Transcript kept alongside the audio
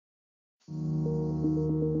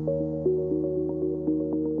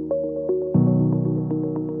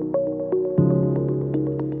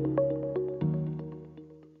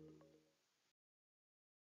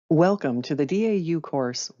Welcome to the DAU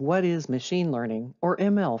course, What is Machine Learning, or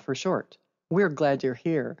ML for short. We're glad you're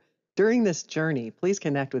here. During this journey, please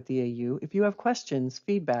connect with DAU if you have questions,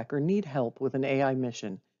 feedback, or need help with an AI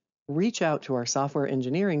mission. Reach out to our software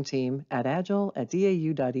engineering team at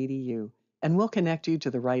agile@dau.edu, and we'll connect you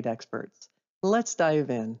to the right experts. Let's dive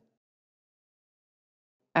in.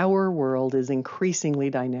 Our world is increasingly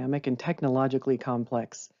dynamic and technologically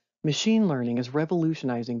complex. Machine learning is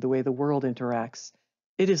revolutionizing the way the world interacts.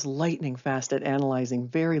 It is lightning fast at analyzing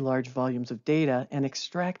very large volumes of data and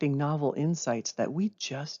extracting novel insights that we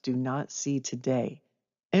just do not see today.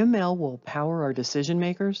 ML will power our decision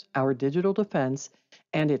makers, our digital defense,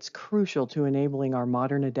 and it's crucial to enabling our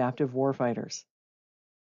modern adaptive warfighters.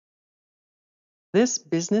 This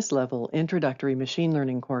business-level introductory machine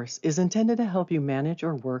learning course is intended to help you manage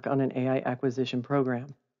or work on an AI acquisition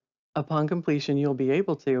program. Upon completion, you'll be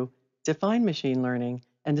able to define machine learning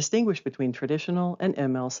and distinguish between traditional and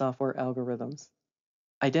ML software algorithms,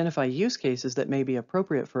 identify use cases that may be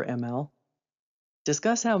appropriate for ML,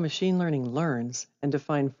 discuss how machine learning learns and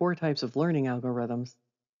define 4 types of learning algorithms,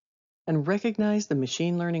 and recognize the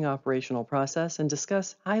machine learning operational process and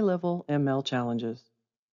discuss high-level ML challenges.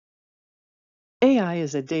 AI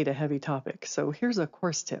is a data-heavy topic, so here's a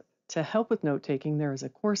course tip. To help with note-taking, there is a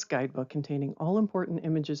course guidebook containing all important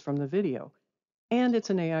images from the video, and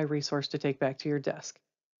it's an AI resource to take back to your desk.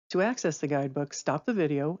 To access the guidebook, stop the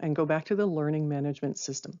video and go back to the Learning Management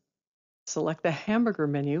System. Select the hamburger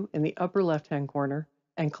menu in the upper left-hand corner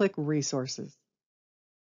and click Resources.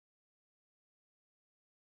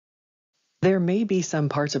 There may be some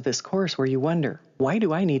parts of this course where you wonder, why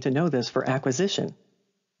do I need to know this for acquisition?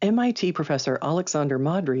 MIT professor Alexander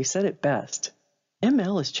Madry said it best.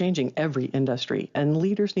 ML is changing every industry, and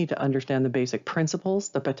leaders need to understand the basic principles,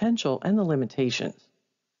 the potential, and the limitations.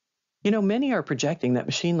 Many are projecting that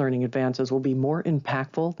machine learning advances will be more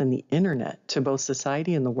impactful than the internet to both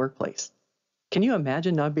society and the workplace. Can you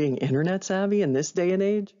imagine not being internet savvy in this day and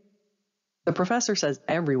age? The professor says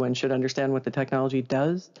everyone should understand what the technology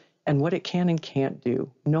does and what it can and can't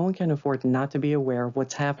do. No one can afford not to be aware of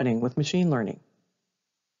what's happening with machine learning.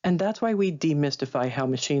 And that's why we demystify how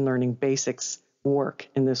machine learning basics work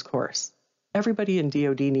in this course. Everybody in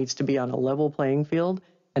DoD needs to be on a level playing field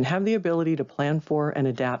and have the ability to plan for and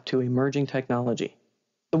adapt to emerging technology.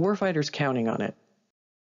 The warfighter's counting on it.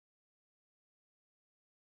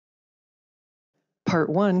 Part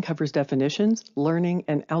 1 covers definitions, learning,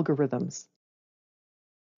 and algorithms.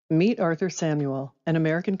 Meet Arthur Samuel, an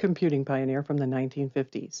American computing pioneer from the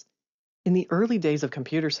 1950s. In the early days of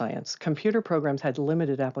computer science, computer programs had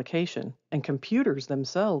limited application, and computers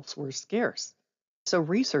themselves were scarce. So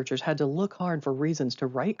researchers had to look hard for reasons to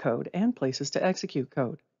write code and places to execute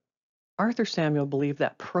code. Arthur Samuel believed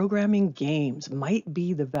that programming games might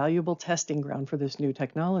be the valuable testing ground for this new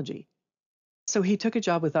technology. So he took a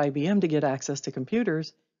job with IBM to get access to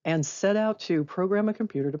computers and set out to program a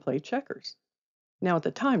computer to play checkers. Now, at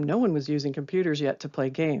the time, no one was using computers yet to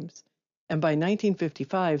play games. And by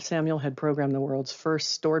 1955, Samuel had programmed the world's first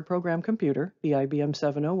stored program computer, the IBM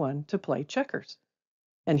 701, to play checkers.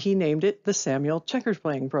 And he named it the Samuel Checkers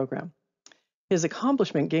Playing Program. His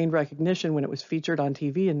accomplishment gained recognition when it was featured on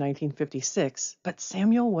TV in 1956, but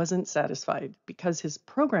Samuel wasn't satisfied because his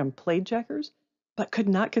program played checkers, but could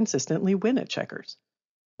not consistently win at checkers.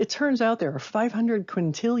 It turns out there are 500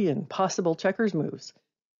 quintillion possible checkers moves.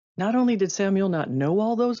 Not only did Samuel not know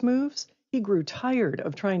all those moves, he grew tired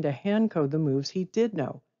of trying to hand code the moves he did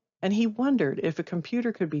know, and he wondered if a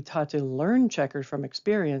computer could be taught to learn checkers from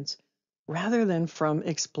experience rather than from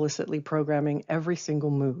explicitly programming every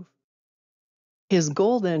single move. His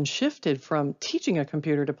goal then shifted from teaching a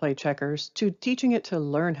computer to play checkers to teaching it to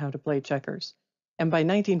learn how to play checkers. And by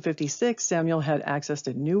 1956, Samuel had access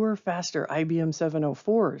to newer, faster IBM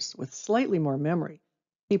 704s with slightly more memory.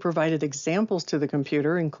 He provided examples to the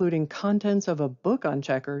computer, including contents of a book on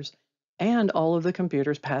checkers and all of the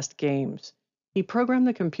computer's past games. He programmed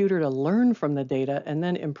the computer to learn from the data and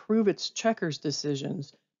then improve its checkers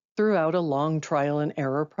decisions throughout a long trial and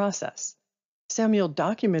error process. Samuel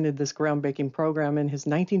documented this groundbreaking program in his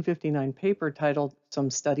 1959 paper titled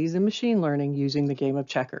Some Studies in Machine Learning Using the Game of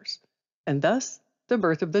Checkers, and thus the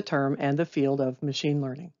birth of the term and the field of machine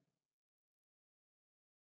learning.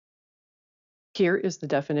 Here is the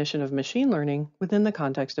definition of machine learning within the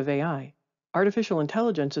context of AI. Artificial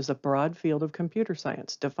intelligence is a broad field of computer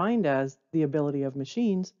science defined as the ability of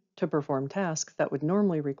machines to perform tasks that would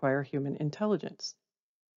normally require human intelligence.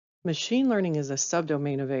 Machine learning is a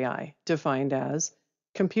subdomain of AI, defined as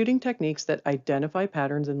computing techniques that identify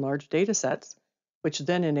patterns in large data sets, which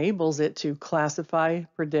then enables it to classify,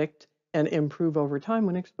 predict, and improve over time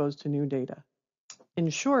when exposed to new data. In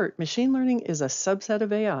short, machine learning is a subset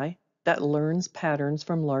of AI that learns patterns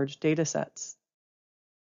from large data sets.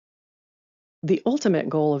 The ultimate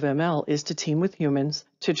goal of ML is to team with humans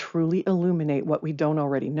to truly illuminate what we don't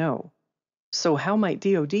already know. So how might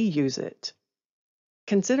DoD use it?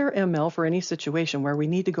 Consider ML for any situation where we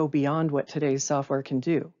need to go beyond what today's software can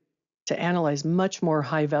do, to analyze much more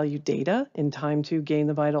high-value data in time to gain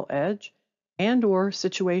the vital edge, and/or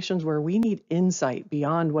situations where we need insight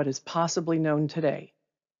beyond what is possibly known today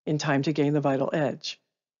in time to gain the vital edge.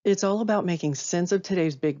 It's all about making sense of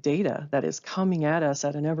today's big data that is coming at us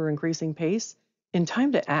at an ever-increasing pace in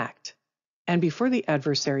time to act, and before the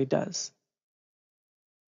adversary does.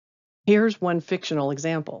 Here's one fictional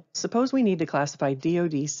example. Suppose we need to classify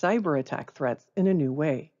DoD cyber attack threats in a new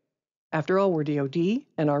way. After all, we're DoD,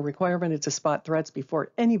 and our requirement is to spot threats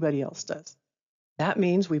before anybody else does. That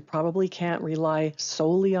means we probably can't rely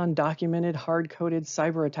solely on documented, hard-coded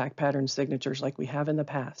cyber attack pattern signatures like we have in the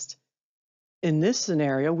past. In this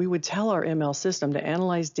scenario, we would tell our ML system to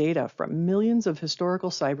analyze data from millions of historical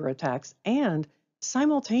cyber attacks, and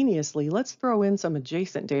simultaneously, let's throw in some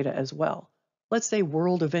adjacent data as well. Let's say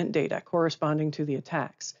world event data corresponding to the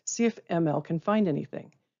attacks. See if ML can find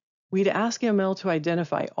anything. We'd ask ML to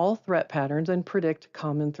identify all threat patterns and predict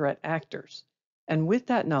common threat actors. And with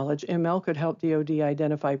that knowledge, ML could help DoD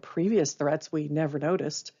identify previous threats we never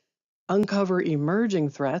noticed, uncover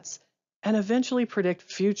emerging threats, and eventually predict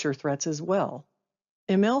future threats as well.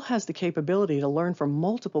 ML has the capability to learn from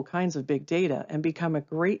multiple kinds of big data and become a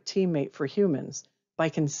great teammate for humans by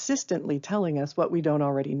consistently telling us what we don't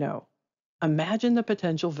already know. Imagine the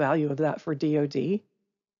potential value of that for DoD,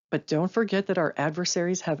 but don't forget that our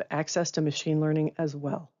adversaries have access to machine learning as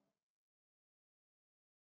well.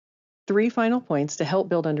 3 final points to help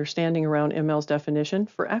build understanding around ML's definition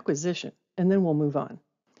for acquisition, and then we'll move on.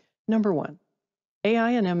 Number 1, AI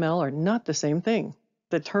and ML are not the same thing.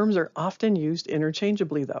 The terms are often used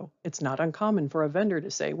interchangeably, though. It's not uncommon for a vendor to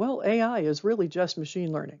say, well, AI is really just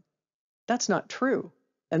machine learning. That's not true,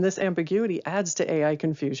 and this ambiguity adds to AI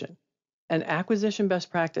confusion. An acquisition best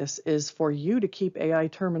practice is for you to keep AI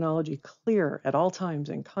terminology clear at all times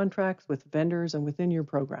in contracts with vendors and within your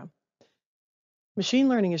program. Machine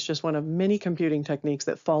learning is just one of many computing techniques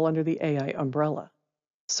that fall under the AI umbrella.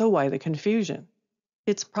 So why the confusion?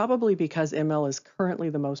 It's probably because ML is currently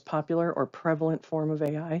the most popular or prevalent form of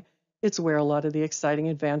AI. It's where a lot of the exciting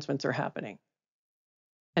advancements are happening.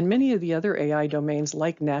 And many of the other AI domains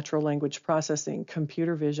like natural language processing,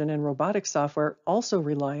 computer vision, and robotics software also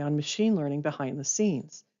rely on machine learning behind the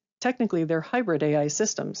scenes. Technically, they're hybrid AI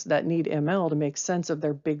systems that need ML to make sense of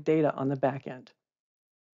their big data on the back end.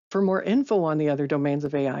 For more info on the other domains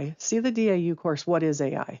of AI, see the DAU course, What is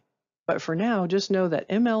AI? But for now, just know that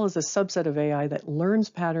ML is a subset of AI that learns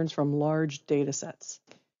patterns from large data sets.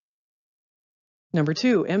 Number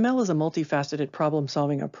 2, ML is a multifaceted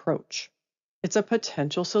problem-solving approach. It's a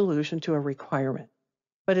potential solution to a requirement,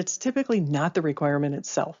 but it's typically not the requirement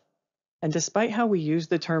itself. And despite how we use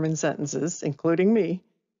the term in sentences, including me,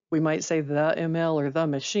 we might say the ML or the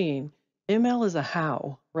machine, ML is a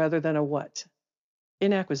how rather than a what.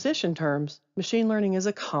 In acquisition terms, machine learning is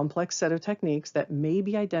a complex set of techniques that may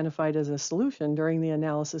be identified as a solution during the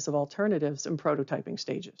analysis of alternatives and prototyping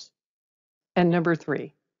stages. And number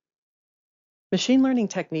 3, machine learning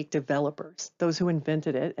technique developers, those who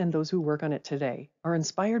invented it and those who work on it today, are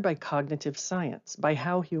inspired by cognitive science, by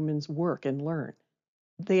how humans work and learn.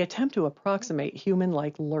 They attempt to approximate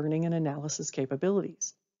human-like learning and analysis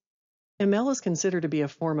capabilities. ML is considered to be a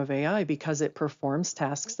form of AI because it performs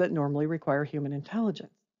tasks that normally require human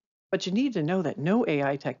intelligence. But you need to know that no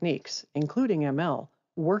AI techniques, including ML,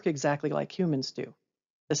 work exactly like humans do.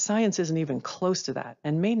 The science isn't even close to that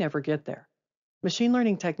and may never get there. Machine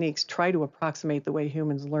learning techniques try to approximate the way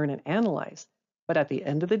humans learn and analyze, but at the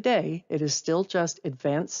end of the day, it is still just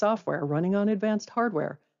advanced software running on advanced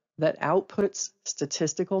hardware that outputs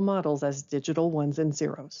statistical models as digital ones and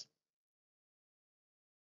zeros.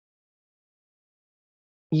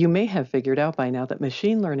 You may have figured out by now that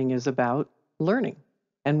machine learning is about learning,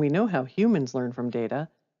 and we know how humans learn from data,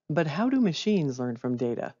 but how do machines learn from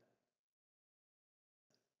data?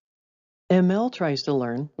 ML tries to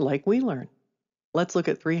learn like we learn. Let's look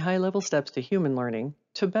at 3 high-level steps to human learning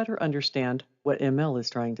to better understand what ML is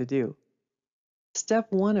trying to do.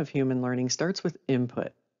 Step 1 of human learning starts with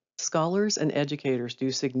input. Scholars and educators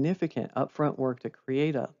do significant upfront work to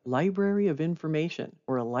create a library of information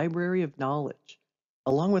or a library of knowledge,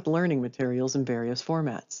 along with learning materials in various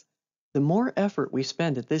formats. The more effort we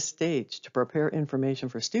spend at this stage to prepare information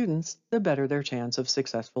for students, the better their chance of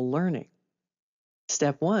successful learning.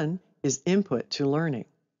 Step 1 is input to learning.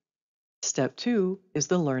 Step 2 is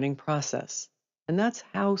the learning process, and that's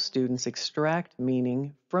how students extract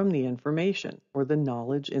meaning from the information or the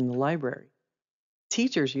knowledge in the library.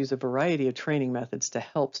 Teachers use a variety of training methods to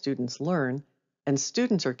help students learn, and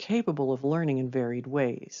students are capable of learning in varied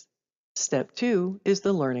ways. Step 2 is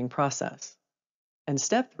the learning process. And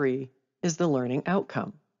step 3 is the learning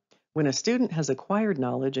outcome. When a student has acquired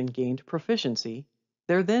knowledge and gained proficiency,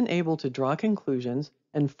 they're then able to draw conclusions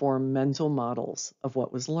and form mental models of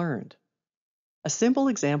what was learned. A simple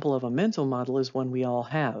example of a mental model is one we all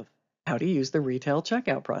have: how to use the retail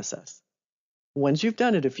checkout process. Once you've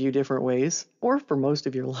done it a few different ways, or for most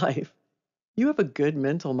of your life, you have a good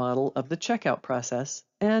mental model of the checkout process,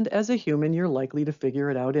 and as a human, you're likely to figure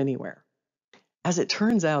it out anywhere. As it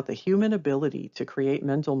turns out, the human ability to create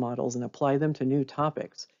mental models and apply them to new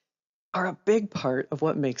topics are a big part of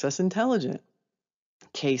what makes us intelligent.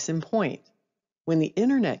 Case in point, when the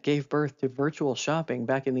internet gave birth to virtual shopping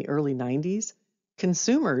back in the early 90s,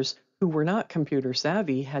 consumers who were not computer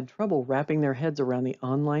savvy had trouble wrapping their heads around the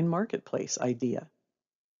online marketplace idea.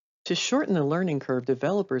 To shorten the learning curve,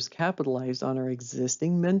 developers capitalized on our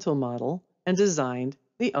existing mental model and designed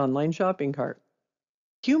the online shopping cart.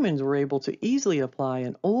 Humans were able to easily apply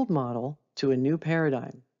an old model to a new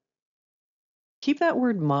paradigm. Keep that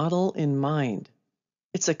word model in mind.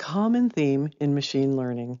 It's a common theme in machine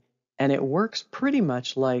learning, and it works pretty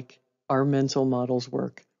much like our mental models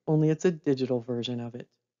work, only it's a digital version of it.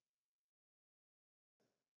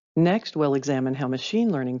 Next, we'll examine how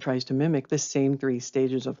machine learning tries to mimic the same 3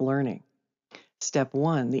 stages of learning. Step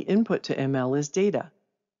 1, the input to ML is data.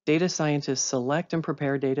 Data scientists select and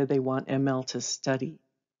prepare data they want ML to study.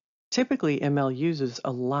 Typically, ML uses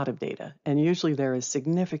a lot of data, and usually there is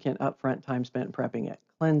significant upfront time spent prepping it,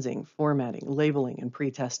 cleansing, formatting, labeling, and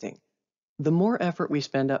pre-testing. The more effort we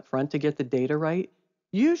spend upfront to get the data right,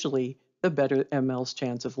 usually the better ML's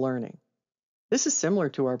chance of learning. This is similar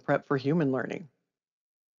to our prep for human learning.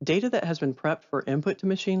 Data that has been prepped for input to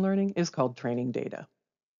machine learning is called training data.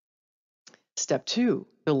 Step 2,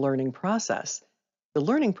 the learning process. The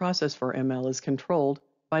learning process for ML is controlled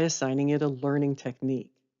by assigning it a learning technique.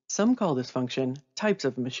 Some call this function types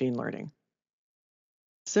of machine learning.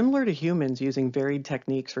 Similar to humans using varied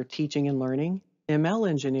techniques for teaching and learning, ML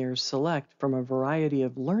engineers select from a variety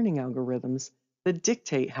of learning algorithms that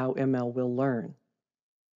dictate how ML will learn.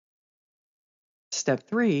 Step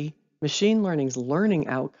 3, machine learning's learning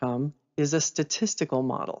outcome is a statistical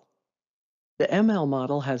model. The ML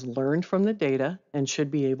model has learned from the data and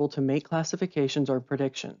should be able to make classifications or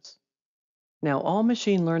predictions. Now, all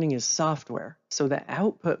machine learning is software, so the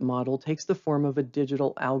output model takes the form of a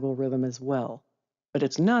digital algorithm as well, but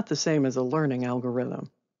it's not the same as a learning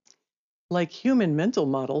algorithm. Like human mental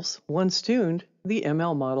models, once tuned, the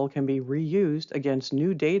ML model can be reused against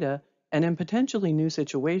new data and in potentially new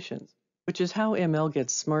situations, which is how ML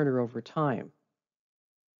gets smarter over time.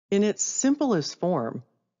 In its simplest form,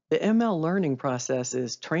 the ML learning process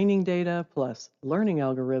is training data plus learning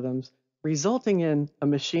algorithms, resulting in a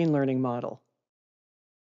machine learning model.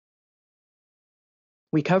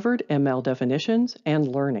 We covered ML definitions and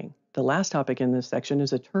learning. The last topic in this section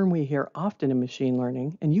is a term we hear often in machine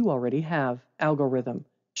learning, and you already have: algorithm,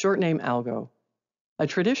 short name algo. A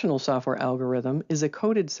traditional software algorithm is a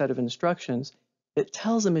coded set of instructions that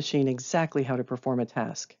tells a machine exactly how to perform a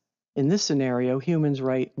task. In this scenario, humans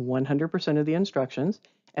write 100% of the instructions,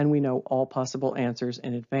 and we know all possible answers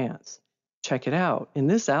in advance. Check it out. In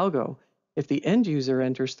this algo, if the end user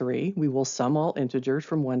enters 3, we will sum all integers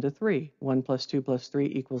from 1 to 3. 1 plus 2 plus 3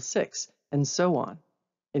 equals 6, and so on.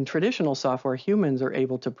 In traditional software, humans are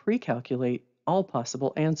able to pre-calculate all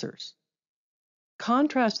possible answers.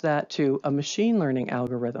 Contrast that to a machine learning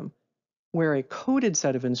algorithm, where a coded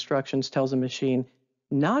set of instructions tells a machine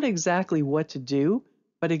not exactly what to do,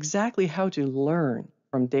 but exactly how to learn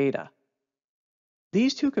from data.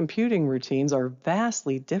 These two computing routines are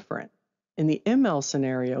vastly different. In the ML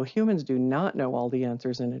scenario, humans do not know all the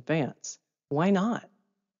answers in advance. Why not?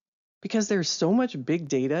 Because there's so much big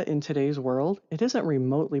data in today's world, it isn't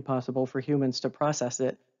remotely possible for humans to process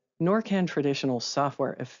it, nor can traditional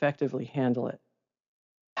software effectively handle it.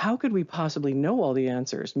 How could we possibly know all the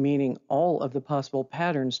answers, meaning all of the possible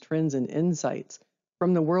patterns, trends, and insights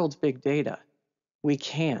from the world's big data? We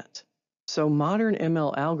can't. So modern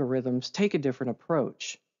ML algorithms take a different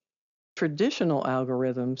approach. Traditional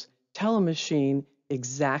algorithms tell a machine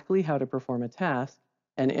exactly how to perform a task,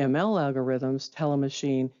 and ML algorithms tell a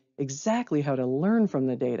machine exactly how to learn from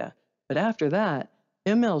the data. But after that,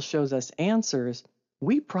 ML shows us answers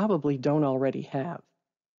we probably don't already have.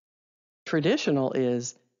 Traditional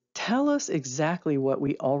is, tell us exactly what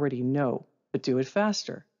we already know, but do it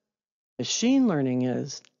faster. Machine learning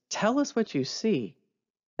is, tell us what you see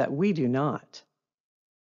that we do not.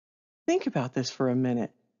 Think about this for a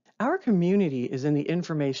minute. Our community is in the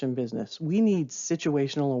information business. We need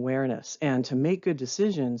situational awareness and to make good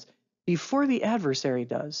decisions before the adversary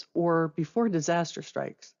does or before disaster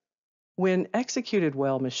strikes. When executed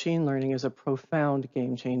well, machine learning is a profound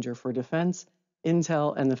game changer for defense,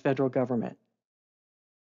 intel, and the federal government.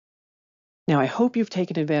 Now, I hope you've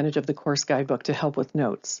taken advantage of the course guidebook to help with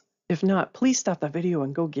notes. If not, please stop the video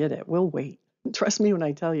and go get it. We'll wait. Trust me when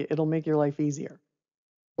I tell you, it'll make your life easier.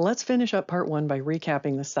 Let's finish up part 1 by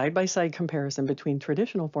recapping the side-by-side comparison between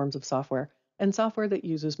traditional forms of software and software that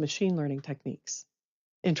uses machine learning techniques.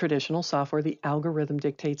 In traditional software, the algorithm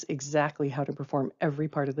dictates exactly how to perform every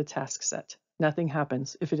part of the task set. Nothing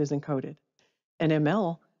happens if it isn't coded. In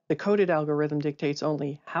ML, the coded algorithm dictates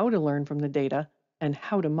only how to learn from the data and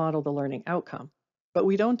how to model the learning outcome. But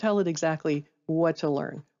we don't tell it exactly what to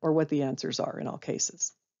learn or what the answers are in all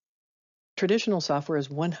cases. Traditional software is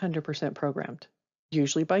 100% programmed,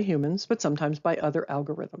 usually by humans, but sometimes by other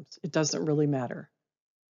algorithms. It doesn't really matter.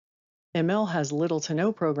 ML has little to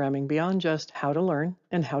no programming beyond just how to learn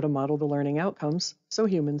and how to model the learning outcomes so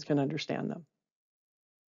humans can understand them.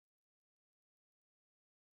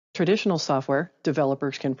 Traditional software,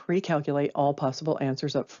 developers can pre-calculate all possible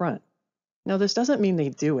answers up front. Now, this doesn't mean they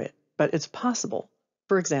do it, but it's possible.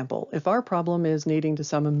 For example, if our problem is needing to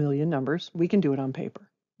sum a million numbers, we can do it on paper.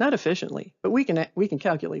 Not efficiently, but we can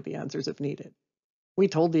calculate the answers if needed. We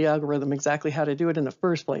told the algorithm exactly how to do it in the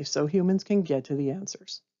first place so humans can get to the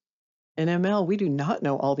answers. In ML, we do not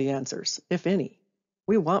know all the answers, if any.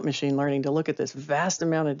 We want machine learning to look at this vast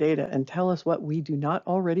amount of data and tell us what we do not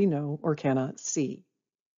already know or cannot see.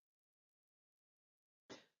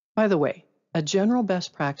 By the way, a general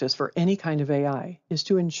best practice for any kind of AI is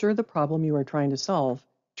to ensure the problem you are trying to solve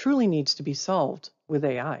truly needs to be solved with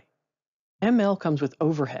AI. ML comes with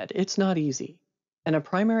overhead. It's not easy. And a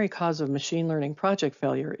primary cause of machine learning project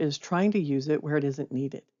failure is trying to use it where it isn't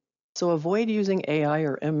needed. So avoid using AI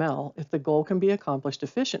or ML if the goal can be accomplished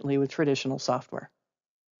efficiently with traditional software.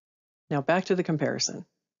 Now back to the comparison.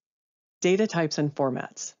 Data types and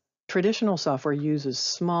formats. Traditional software uses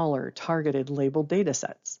smaller, targeted, labeled data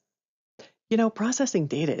sets. You know, processing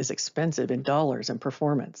data is expensive in dollars and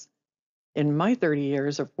performance. In my 30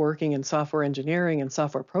 years of working in software engineering and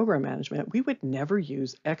software program management, we would never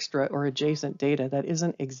use extra or adjacent data that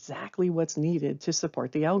isn't exactly what's needed to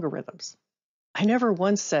support the algorithms. I never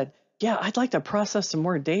once said, yeah, I'd like to process some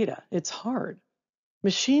more data. It's hard.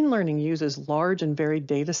 Machine learning uses large and varied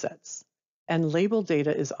data sets, and labeled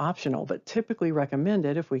data is optional, but typically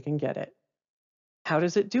recommended if we can get it. How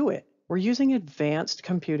does it do it? We're using advanced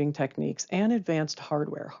computing techniques and advanced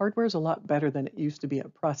hardware. Hardware is a lot better than it used to be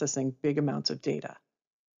at processing big amounts of data.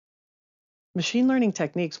 Machine learning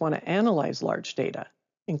techniques want to analyze large data,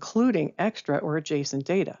 including extra or adjacent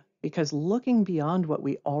data, because looking beyond what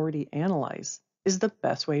we already analyze is the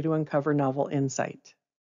best way to uncover novel insight.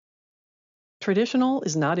 Traditional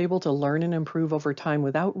is not able to learn and improve over time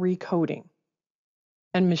without recoding,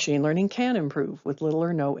 and machine learning can improve with little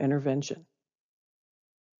or no intervention.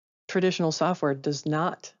 Traditional software does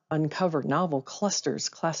not uncover novel clusters,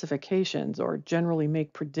 classifications, or generally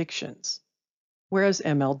make predictions, whereas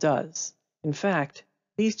ML does. In fact,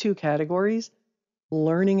 these two categories,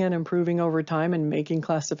 learning and improving over time and making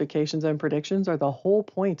classifications and predictions, are the whole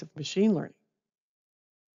point of machine learning.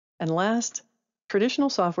 And last, traditional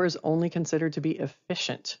software is only considered to be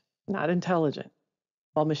efficient, not intelligent,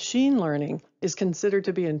 while machine learning is considered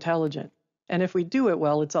to be intelligent, and if we do it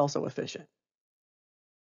well, it's also efficient.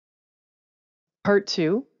 Part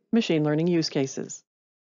 2, Machine Learning Use Cases.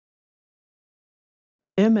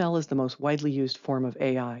 ML is the most widely used form of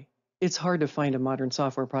AI. It's hard to find a modern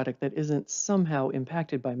software product that isn't somehow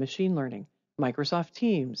impacted by machine learning. Microsoft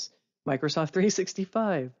Teams, Microsoft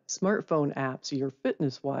 365, smartphone apps, your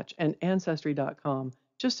fitness watch, and Ancestry.com,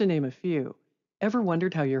 just to name a few. Ever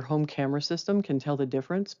wondered how your home camera system can tell the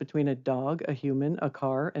difference between a dog, a human, a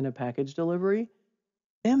car, and a package delivery?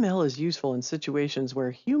 ML is useful in situations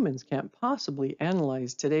where humans can't possibly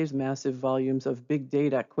analyze today's massive volumes of big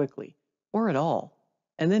data quickly, or at all,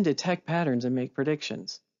 and then detect patterns and make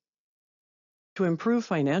predictions. To improve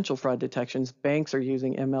financial fraud detections, banks are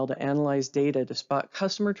using ML to analyze data to spot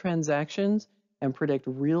customer transactions and predict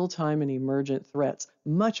real-time and emergent threats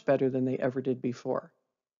much better than they ever did before.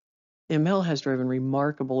 ML has driven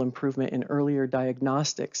remarkable improvement in earlier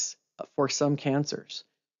diagnostics for some cancers.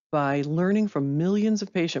 By learning from millions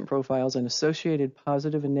of patient profiles and associated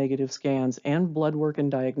positive and negative scans and blood work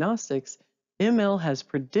and diagnostics, ML has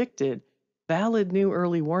predicted valid new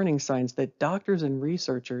early warning signs that doctors and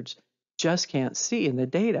researchers just can't see in the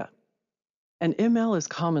data. And ML is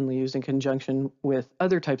commonly used in conjunction with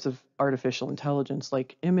other types of artificial intelligence,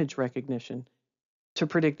 like image recognition, to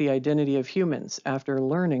predict the identity of humans after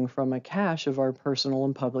learning from a cache of our personal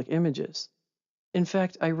and public images. In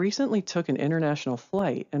fact, I recently took an international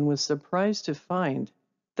flight and was surprised to find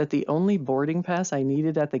that the only boarding pass I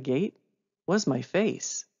needed at the gate was my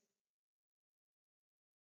face.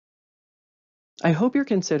 I hope you're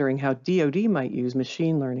considering how DoD might use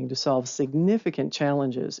machine learning to solve significant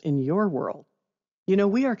challenges in your world. You know,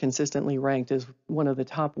 we are consistently ranked as one of the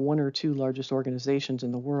top 1 or 2 largest organizations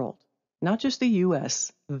in the world. Not just the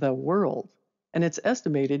US, the world. And it's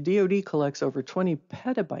estimated DoD collects over 20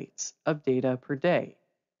 petabytes of data per day.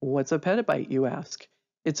 What's a petabyte, you ask?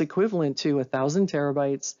 It's equivalent to 1,000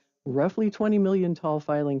 terabytes, roughly 20 million tall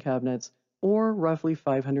filing cabinets, or roughly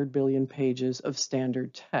 500 billion pages of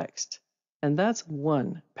standard text. And that's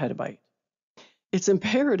 1 petabyte. It's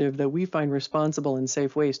imperative that we find responsible and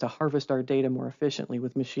safe ways to harvest our data more efficiently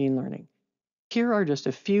with machine learning. Here are just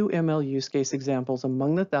a few ML use case examples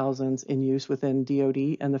among the thousands in use within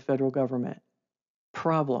DoD and the federal government.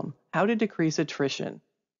 Problem: how to decrease attrition.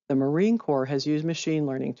 The Marine Corps has used machine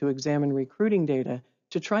learning to examine recruiting data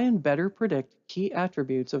to try and better predict key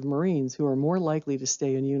attributes of Marines who are more likely to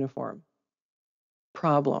stay in uniform.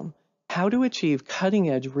 Problem: how to achieve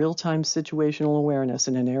cutting-edge real-time situational awareness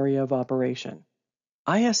in an area of operation.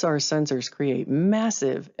 ISR sensors create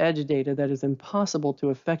massive edge data that is impossible to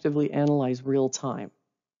effectively analyze real-time.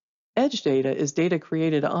 Edge data is data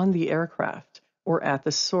created on the aircraft or at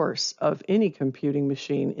the source of any computing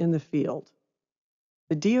machine in the field.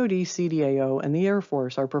 The DoD CDAO and the Air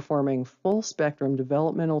Force are performing full-spectrum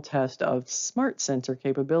developmental test of smart sensor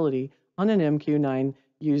capability on an MQ-9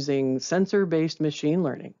 using sensor-based machine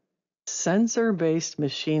learning. Sensor-based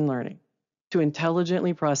machine learning to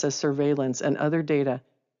intelligently process surveillance and other data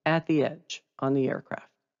at the edge on the aircraft.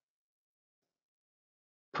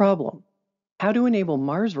 Problem: how to enable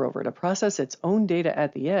Mars rover to process its own data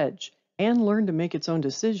at the edge and learn to make its own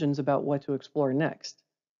decisions about what to explore next.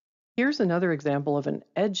 Here's another example of an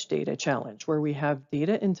edge data challenge where we have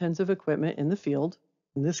data-intensive equipment in the field,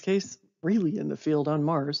 in this case, really in the field on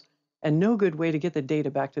Mars, and no good way to get the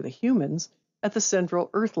data back to the humans at the central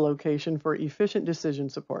Earth location for efficient decision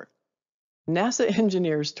support. NASA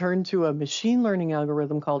engineers turned to a machine learning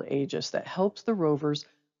algorithm called AGIS that helps the rovers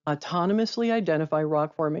autonomously identify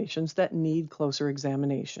rock formations that need closer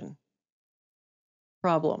examination.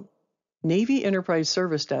 Problem: Navy Enterprise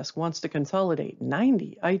Service Desk wants to consolidate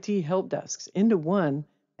 90 IT help desks into one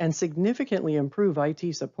and significantly improve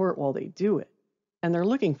IT support while they do it, and they're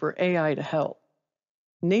looking for AI to help.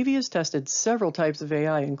 Navy has tested several types of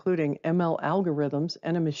AI, including ML algorithms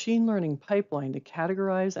and a machine learning pipeline to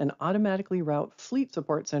categorize and automatically route Fleet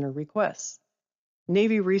Support Center requests.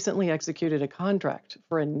 Navy recently executed a contract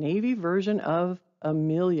for a Navy version of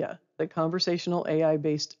Amelia, the conversational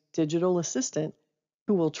AI-based digital assistant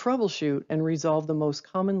who will troubleshoot and resolve the most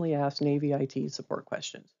commonly asked Navy IT support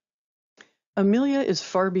questions. Amelia is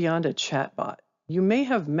far beyond a chatbot. You may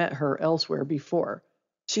have met her elsewhere before.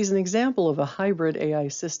 She's an example of a hybrid AI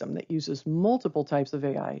system that uses multiple types of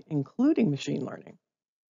AI, including machine learning.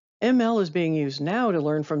 ML is being used now to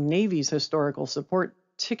learn from Navy's historical support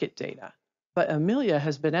ticket data. But Amelia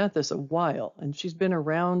has been at this a while, and she's been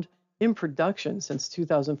around in production since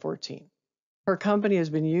 2014. Her company has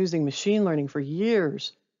been using machine learning for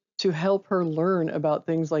years to help her learn about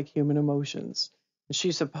things like human emotions. And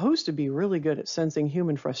she's supposed to be really good at sensing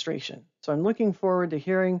human frustration. So I'm looking forward to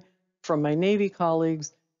hearing from my Navy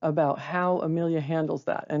colleagues about how Amelia handles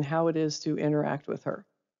that and how it is to interact with her.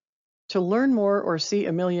 To learn more or see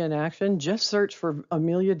Amelia in action, just search for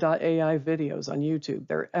Amelia.ai videos on YouTube.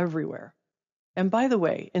 They're everywhere. And by the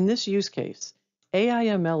way, in this use case,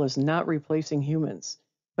 AI/ML is not replacing humans,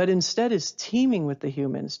 but instead is teaming with the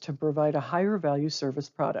humans to provide a higher value service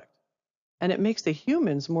product. And it makes the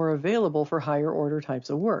humans more available for higher order types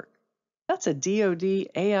of work. That's a DoD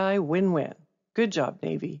AI win-win. Good job,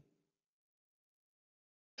 Navy.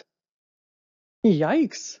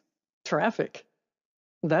 Yikes! Traffic.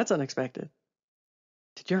 That's unexpected.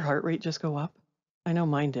 Did your heart rate just go up? I know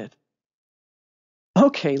mine did.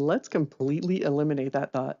 Okay, let's completely eliminate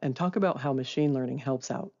that thought and talk about how machine learning helps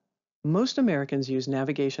out. Most Americans use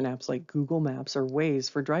navigation apps like Google Maps or Waze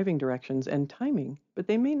for driving directions and timing, but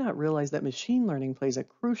they may not realize that machine learning plays a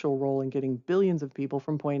crucial role in getting billions of people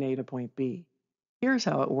from point A to point B. Here's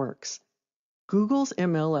how it works. Google's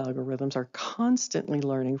ML algorithms are constantly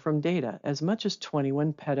learning from data as much as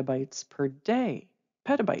 21 petabytes per day.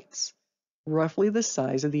 Petabytes, roughly the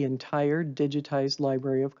size of the entire digitized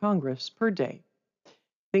Library of Congress per day.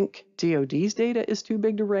 Think DoD's data is too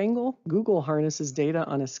big to wrangle? Google harnesses data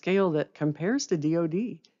on a scale that compares to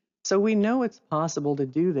DoD. So we know it's possible to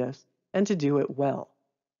do this and to do it well.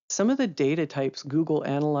 Some of the data types Google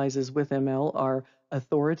analyzes with ML are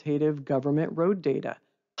authoritative government road data,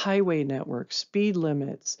 highway networks, speed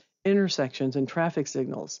limits, intersections, and traffic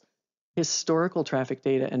signals, historical traffic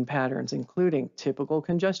data and patterns, including typical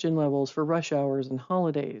congestion levels for rush hours and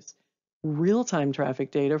holidays, real-time traffic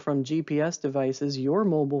data from GPS devices, your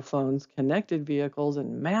mobile phones, connected vehicles,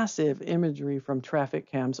 and massive imagery from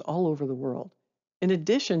traffic cams all over the world, in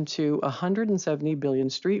addition to 170 billion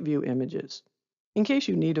street view images, in case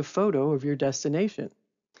you need a photo of your destination,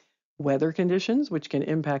 weather conditions, which can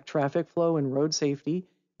impact traffic flow and road safety,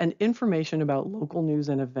 and information about local news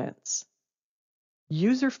and events.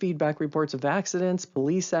 User feedback reports of accidents,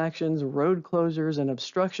 police actions, road closures, and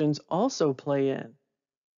obstructions also play in.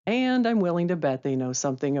 And I'm willing to bet they know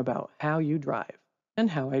something about how you drive, and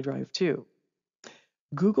how I drive too.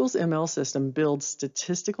 Google's ML system builds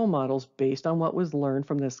statistical models based on what was learned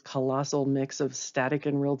from this colossal mix of static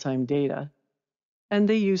and real-time data. And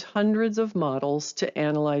they use hundreds of models to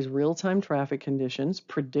analyze real-time traffic conditions,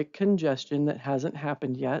 predict congestion that hasn't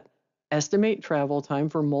happened yet, estimate travel time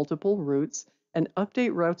for multiple routes, and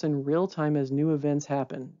update routes in real time as new events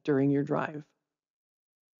happen during your drive.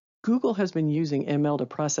 Google has been using ML to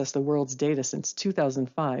process the world's data since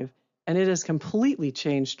 2005, and it has completely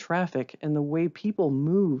changed traffic and the way people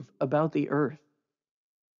move about the Earth.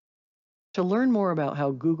 To learn more about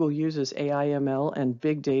how Google uses AI ML and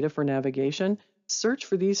big data for navigation, search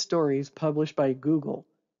for these stories published by Google,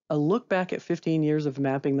 a look back at 15 years of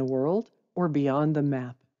mapping the world, or Beyond the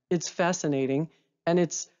Map. It's fascinating, and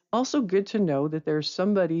it's also good to know that there's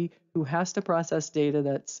somebody who has to process data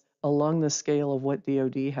that's along the scale of what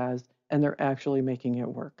DoD has, and they're actually making it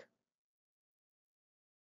work.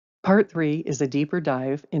 Part 3 is a deeper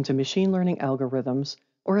dive into machine learning algorithms,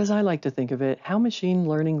 or as I like to think of it, how machine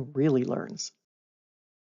learning really learns.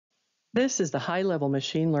 This is the high-level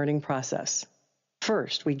machine learning process.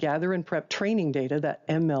 First, we gather and prep training data that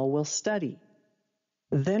ML will study.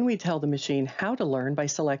 Then we tell the machine how to learn by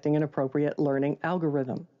selecting an appropriate learning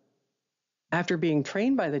algorithm. After being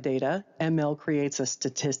trained by the data, ML creates a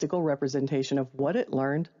statistical representation of what it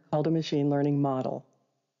learned, called a machine learning model.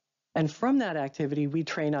 And from that activity, we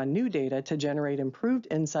train on new data to generate improved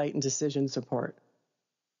insight and decision support.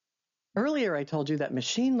 Earlier, I told you that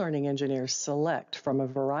machine learning engineers select from a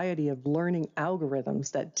variety of learning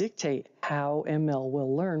algorithms that dictate how ML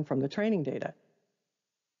will learn from the training data.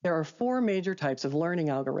 There are 4 major types of learning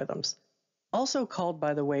algorithms, also called,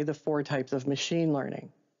 by the way, the 4 types of machine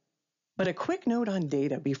learning. But a quick note on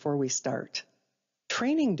data before we start.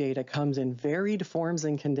 Training data comes in varied forms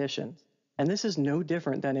and conditions, and this is no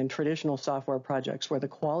different than in traditional software projects where the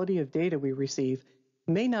quality of data we receive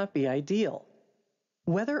may not be ideal.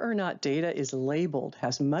 Whether or not data is labeled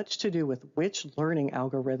has much to do with which learning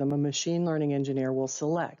algorithm a machine learning engineer will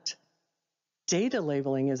select. Data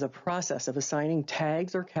labeling is a process of assigning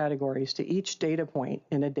tags or categories to each data point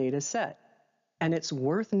in a data set, and it's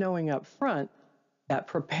worth knowing up front that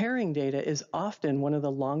preparing data is often one of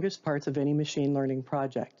the longest parts of any machine learning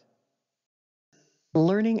project.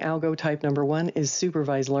 Learning algo type number 1 is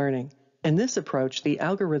supervised learning. In this approach, the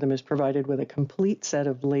algorithm is provided with a complete set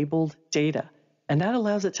of labeled data, and that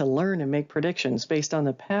allows it to learn and make predictions based on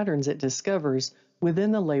the patterns it discovers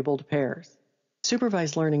within the labeled pairs.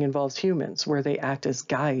 Supervised learning involves humans, where they act as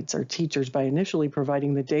guides or teachers by initially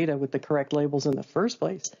providing the data with the correct labels in the first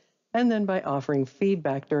place, and then by offering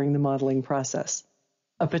feedback during the modeling process.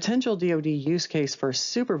 A potential DoD use case for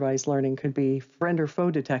supervised learning could be friend or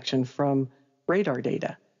foe detection from radar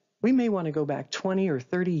data. We may want to go back 20 or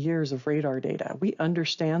 30 years of radar data. We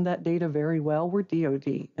understand that data very well. We're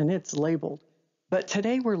DoD, and it's labeled. But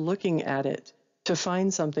today we're looking at it to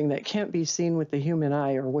find something that can't be seen with the human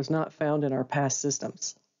eye or was not found in our past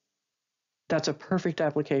systems. That's a perfect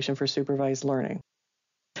application for supervised learning.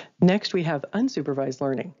 Next, we have unsupervised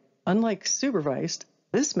learning. Unlike supervised,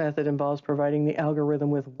 this method involves providing the algorithm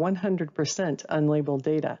with 100% unlabeled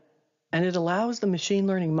data, and it allows the machine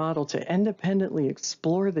learning model to independently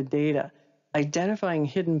explore the data, identifying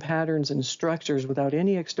hidden patterns and structures without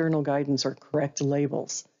any external guidance or correct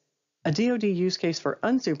labels. A DoD use case for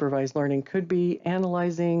unsupervised learning could be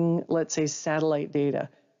analyzing, let's say, satellite data.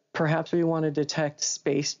 Perhaps we want to detect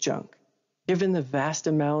space junk. Given the vast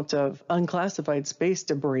amount of unclassified space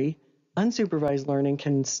debris, Unsupervised learning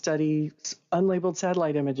can study unlabeled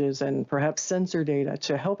satellite images and perhaps sensor data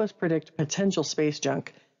to help us predict potential space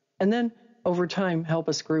junk, and then over time help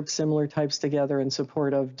us group similar types together in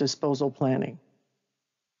support of disposal planning.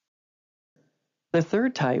 The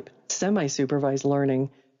third type, semi-supervised learning,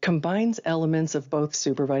 combines elements of both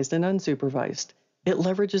supervised and unsupervised. It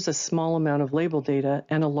leverages a small amount of labeled data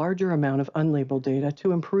and a larger amount of unlabeled data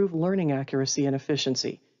to improve learning accuracy and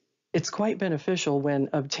efficiency. It's quite beneficial when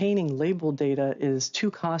obtaining labeled data is too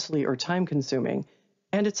costly or time-consuming,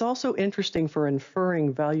 and it's also interesting for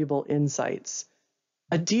inferring valuable insights.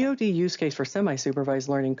 A DoD use case for semi-supervised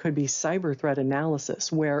learning could be cyber threat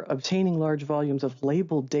analysis, where obtaining large volumes of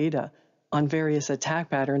labeled data on various attack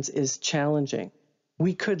patterns is challenging.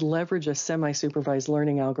 We could leverage a semi-supervised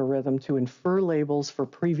learning algorithm to infer labels for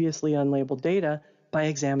previously unlabeled data by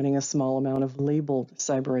examining a small amount of labeled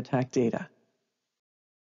cyber attack data.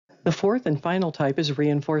 The fourth and final type is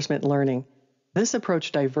reinforcement learning. This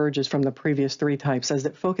approach diverges from the previous three types as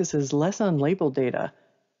it focuses less on labeled data.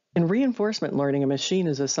 In reinforcement learning, a machine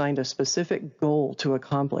is assigned a specific goal to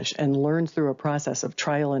accomplish and learns through a process of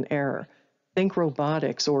trial and error. Think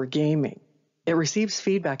robotics or gaming. It receives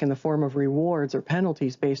feedback in the form of rewards or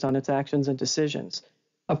penalties based on its actions and decisions.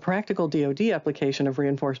 A practical DoD application of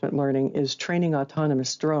reinforcement learning is training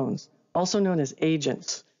autonomous drones, also known as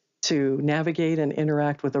agents, to navigate and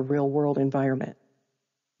interact with a real-world environment.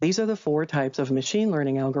 These are the four types of machine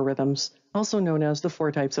learning algorithms, also known as the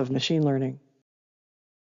four types of machine learning.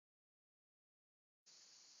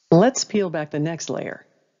 Let's peel back the next layer.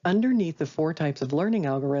 Underneath the four types of learning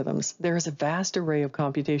algorithms, there is a vast array of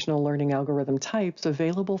computational learning algorithm types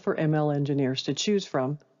available for ML engineers to choose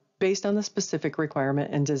from based on the specific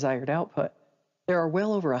requirement and desired output. There are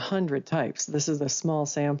well over 100 types. This is a small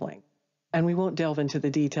sampling. And we won't delve into the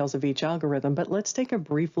details of each algorithm, but let's take a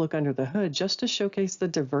brief look under the hood just to showcase the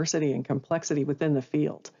diversity and complexity within the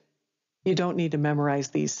field. You don't need to memorize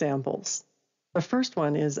these samples. The first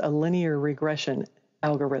one is a linear regression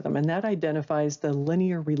algorithm, and that identifies the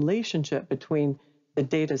linear relationship between the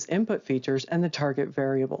data's input features and the target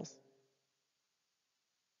variables.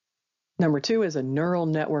 Number two is a neural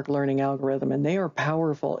network learning algorithm, and they are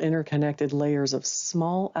powerful interconnected layers of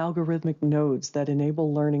small algorithmic nodes that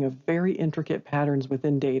enable learning of very intricate patterns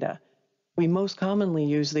within data. We most commonly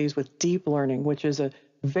use these with deep learning, which is a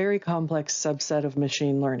very complex subset of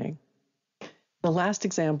machine learning. The last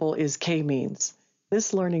example is k-means.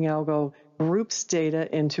 This learning algo groups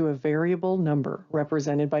data into a variable number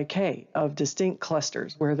represented by k of distinct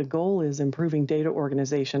clusters, where the goal is improving data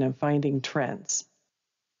organization and finding trends.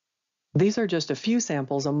 These are just a few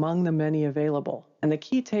samples among the many available, and the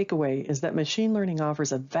key takeaway is that machine learning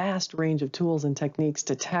offers a vast range of tools and techniques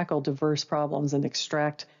to tackle diverse problems and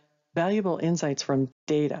extract valuable insights from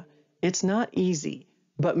data. It's not easy,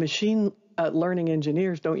 but machine learning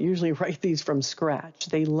engineers don't usually write these from scratch.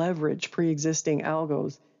 They leverage pre-existing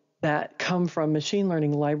algos that come from machine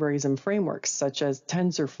learning libraries and frameworks such as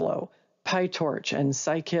TensorFlow, PyTorch, and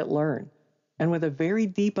scikit-learn. And with a very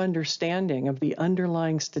deep understanding of the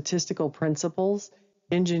underlying statistical principles,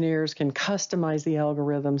 engineers can customize the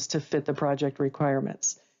algorithms to fit the project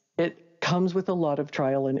requirements. It comes with a lot of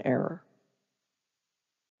trial and error.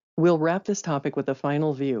 We'll wrap this topic with a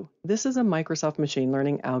final view. This is a Microsoft machine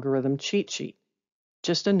learning algorithm cheat sheet.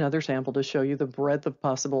 Just another sample to show you the breadth of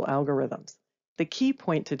possible algorithms. The key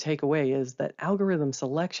point to take away is that algorithm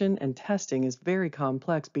selection and testing is very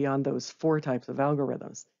complex beyond those four types of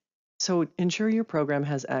algorithms. So ensure your program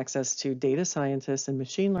has access to data scientists and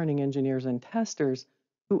machine learning engineers and testers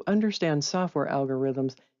who understand software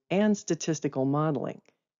algorithms and statistical modeling.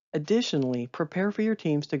 Additionally, prepare for your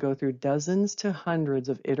teams to go through dozens to hundreds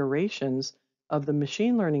of iterations of the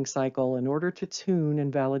machine learning cycle in order to tune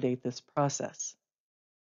and validate this process.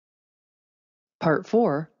 Part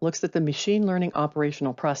 4 looks at the machine learning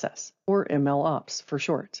operational process, or MLOps for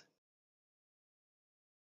short.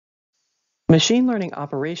 Machine learning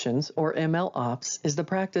operations, or MLOps, is the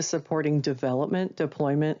practice supporting development,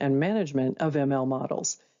 deployment, and management of ML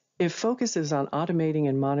models. It focuses on automating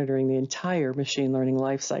and monitoring the entire machine learning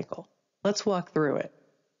lifecycle. Let's walk through it.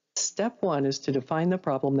 Step 1 is to define the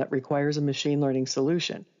problem that requires a machine learning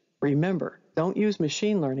solution. Remember, don't use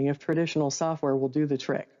machine learning if traditional software will do the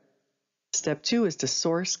trick. Step 2 is to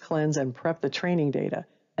source, cleanse, and prep the training data.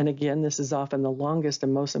 And again, this is often the longest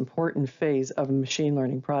and most important phase of a machine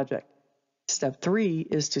learning project. Step 3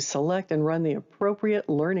 is to select and run the appropriate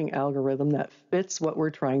learning algorithm that fits what we're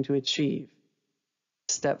trying to achieve.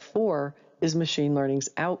 Step 4 is machine learning's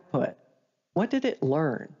output. What did it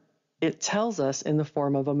learn? It tells us in the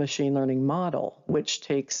form of a machine learning model, which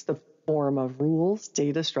takes the form of rules,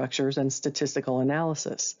 data structures, and statistical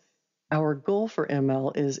analysis. Our goal for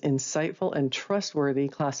ML is insightful and trustworthy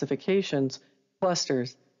classifications,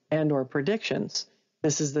 clusters, and/or predictions.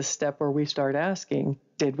 This is the step where we start asking,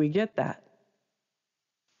 did we get that?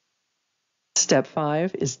 Step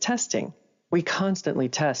 5 is testing. We constantly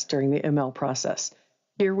test during the ML process.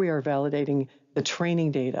 Here we are validating the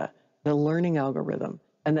training data, the learning algorithm,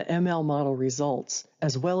 and the ML model results,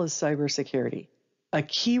 as well as cybersecurity. A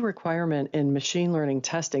key requirement in machine learning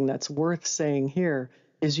testing that's worth saying here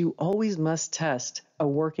is you always must test a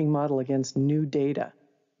working model against new data.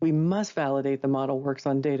 We must validate the model works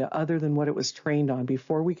on data other than what it was trained on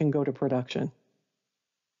before we can go to production.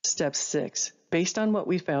 Step 6. Based on what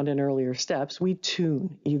we found in earlier steps, we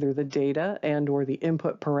tune either the data and/or the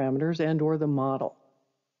input parameters and/or the model.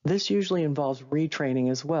 This usually involves retraining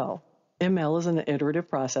as well. ML is an iterative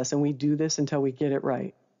process, and we do this until we get it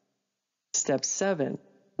right. Step 7.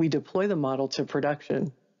 We deploy the model to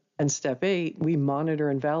production. And step 8, we monitor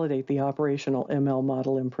and validate the operational ML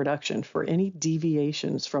model in production for any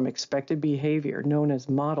deviations from expected behavior known as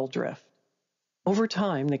model drift. Over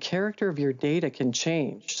time, the character of your data can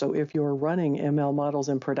change. So if you're running ML models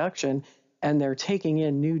in production and they're taking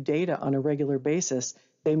in new data on a regular basis,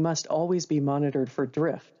 they must always be monitored for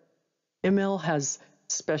drift. ML has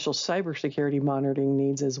special cybersecurity monitoring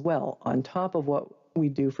needs as well, on top of what we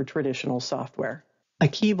do for traditional software. A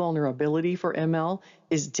key vulnerability for ML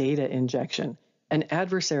is data injection. An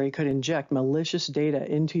adversary could inject malicious data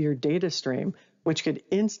into your data stream, which could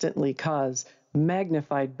instantly cause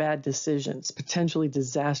magnified bad decisions, potentially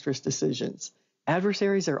disastrous decisions.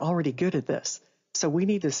 Adversaries are already good at this, so we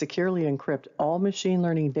need to securely encrypt all machine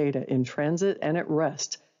learning data in transit and at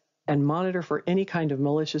rest, and monitor for any kind of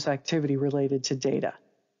malicious activity related to data.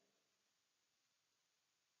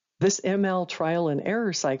 This ML trial and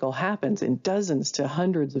error cycle happens in dozens to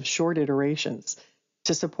hundreds of short iterations.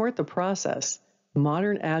 To support the process,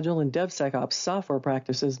 modern Agile and DevSecOps software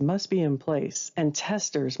practices must be in place, and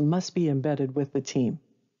testers must be embedded with the team.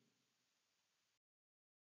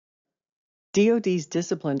 DoD's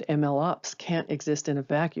disciplined MLOps can't exist in a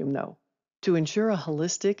vacuum, though. To ensure a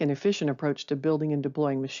holistic and efficient approach to building and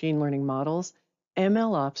deploying machine learning models,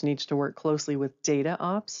 MLOps needs to work closely with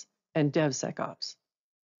DataOps and DevSecOps.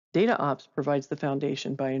 DataOps provides the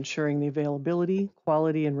foundation by ensuring the availability,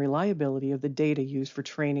 quality, and reliability of the data used for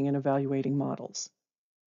training and evaluating models.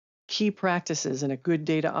 Key practices in a good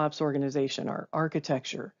DataOps organization are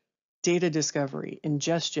architecture, data discovery,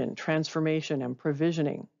 ingestion, transformation, and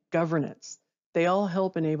provisioning, governance. They all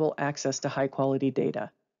help enable access to high-quality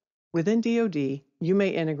data. Within DoD, you may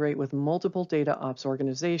integrate with multiple DataOps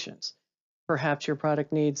organizations. Perhaps your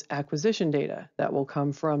product needs acquisition data that will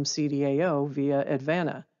come from CDAO via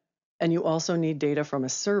Advana, and you also need data from a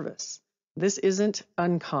service. This isn't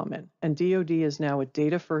uncommon, and DoD is now a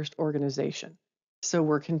data-first organization, so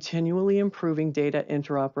we're continually improving data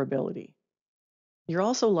interoperability. You're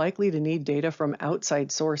also likely to need data from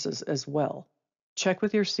outside sources as well. Check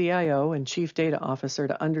with your CIO and Chief Data Officer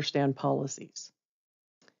to understand policies.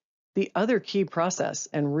 The other key process,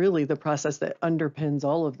 and really the process that underpins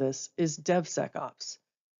all of this, is DevSecOps.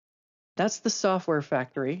 That's the software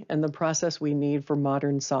factory and the process we need for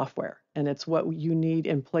modern software, and it's what you need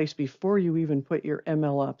in place before you even put your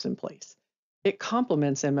MLOps in place. It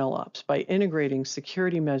complements MLOps by integrating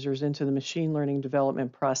security measures into the machine learning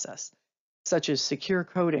development process, such as secure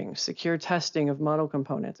coding, secure testing of model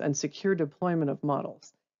components, and secure deployment of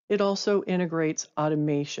models. It also integrates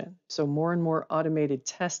automation, so more and more automated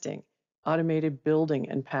testing, automated building,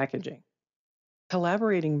 and packaging.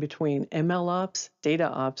 Collaborating between MLOps,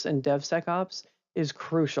 DataOps, and DevSecOps is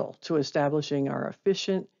crucial to establishing our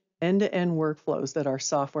efficient end-to-end workflows that our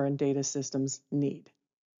software and data systems need.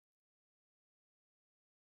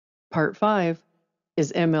 Part 5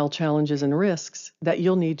 is ML challenges and risks that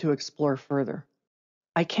you'll need to explore further.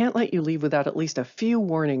 I can't let you leave without at least a few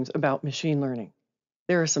warnings about machine learning.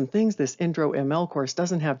 There are some things this Intro ML course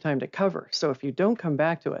doesn't have time to cover, so if you don't come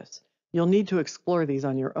back to us, you'll need to explore these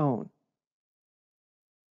on your own.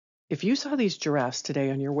 If you saw these giraffes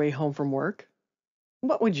today on your way home from work,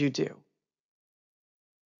 what would you do?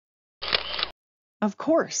 Of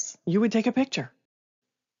course, you would take a picture.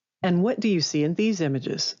 And what do you see in these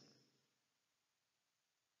images?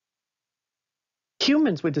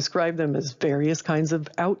 Humans would describe them as various kinds of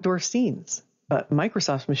outdoor scenes, but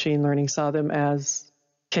Microsoft's machine learning saw them as,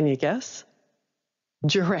 can you guess?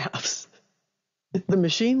 Giraffes. The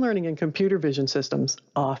machine learning and computer vision systems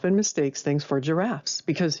often mistakes things for giraffes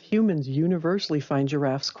because humans universally find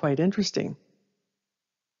giraffes quite interesting.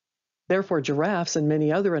 Therefore, giraffes and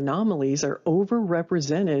many other anomalies are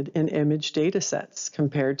overrepresented in image data sets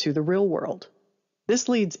compared to the real world. This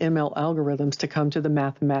leads ML algorithms to come to the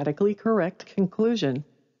mathematically correct conclusion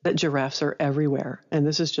that giraffes are everywhere. And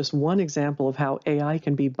this is just one example of how AI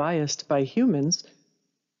can be biased by humans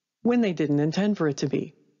when they didn't intend for it to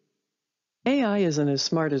be. AI isn't as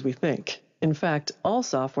smart as we think. In fact, all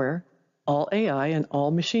software, all AI, and all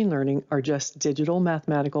machine learning are just digital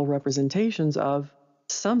mathematical representations of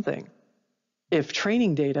something. If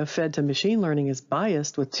training data fed to machine learning is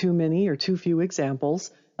biased with too many or too few examples,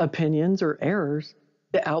 opinions, or errors,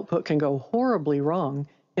 the output can go horribly wrong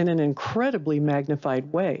in an incredibly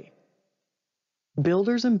magnified way.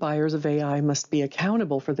 Builders and buyers of AI must be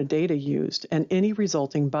accountable for the data used and any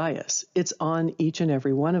resulting bias. It's on each and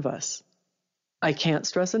every one of us. I can't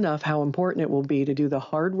stress enough how important it will be to do the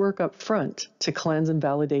hard work up front to cleanse and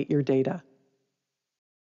validate your data.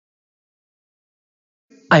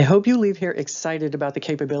 I hope you leave here excited about the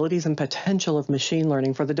capabilities and potential of machine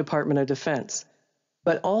learning for the Department of Defense,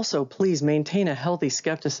 but also please maintain a healthy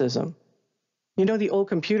skepticism. You know, the old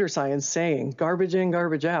computer science saying, garbage in,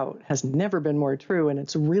 garbage out, has never been more true, and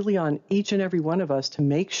it's really on each and every one of us to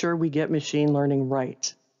make sure we get machine learning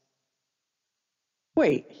right.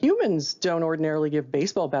 Wait, humans don't ordinarily give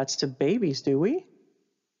baseball bats to babies, do we?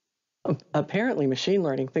 Apparently, machine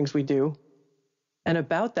learning thinks we do. And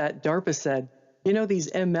about that, DARPA said, you know, these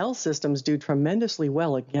ML systems do tremendously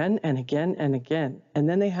well again and again and again, and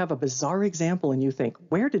then they have a bizarre example and you think,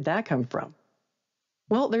 where did that come from?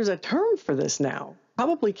 Well, there's a term for this now.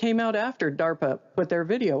 Probably came out after DARPA put their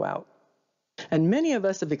video out. And many of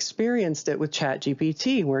us have experienced it with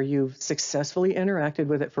ChatGPT, where you've successfully interacted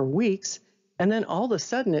with it for weeks, and then all of a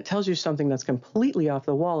sudden it tells you something that's completely off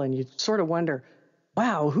the wall, and you sort of wonder,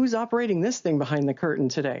 wow, who's operating this thing behind the curtain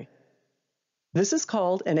today? This is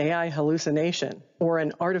called an AI hallucination, or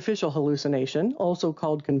an artificial hallucination, also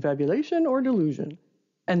called confabulation or delusion.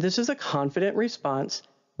 And this is a confident response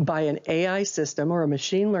by an AI system or a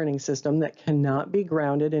machine learning system that cannot be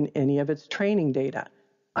grounded in any of its training data,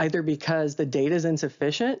 either because the data is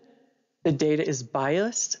insufficient, the data is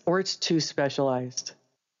biased, or it's too specialized.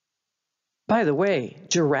 By the way,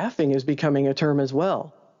 giraffing is becoming a term as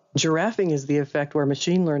well. Giraffing is the effect where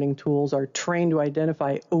machine learning tools are trained to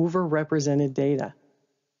identify overrepresented data.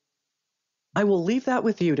 I will leave that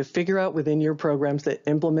with you to figure out within your programs that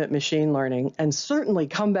implement machine learning, and certainly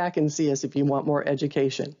come back and see us if you want more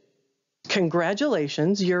education.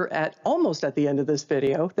 Congratulations, you're almost at the end of this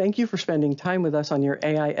video. Thank you for spending time with us on your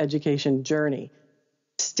AI education journey.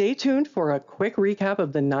 Stay tuned for a quick recap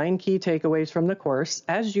of the 9 key takeaways from the course.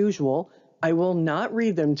 As usual, I will not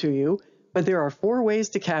read them to you, but there are 4 ways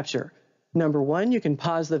to capture. Number 1, you can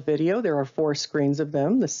pause the video. There are 4 screens of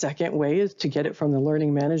them. The second way is to get it from the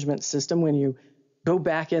learning management system when you go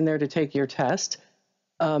back in there to take your test.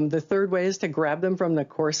 The third way is to grab them from the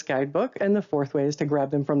course guidebook, and the fourth way is to grab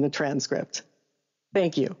them from the transcript.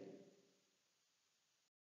 Thank you.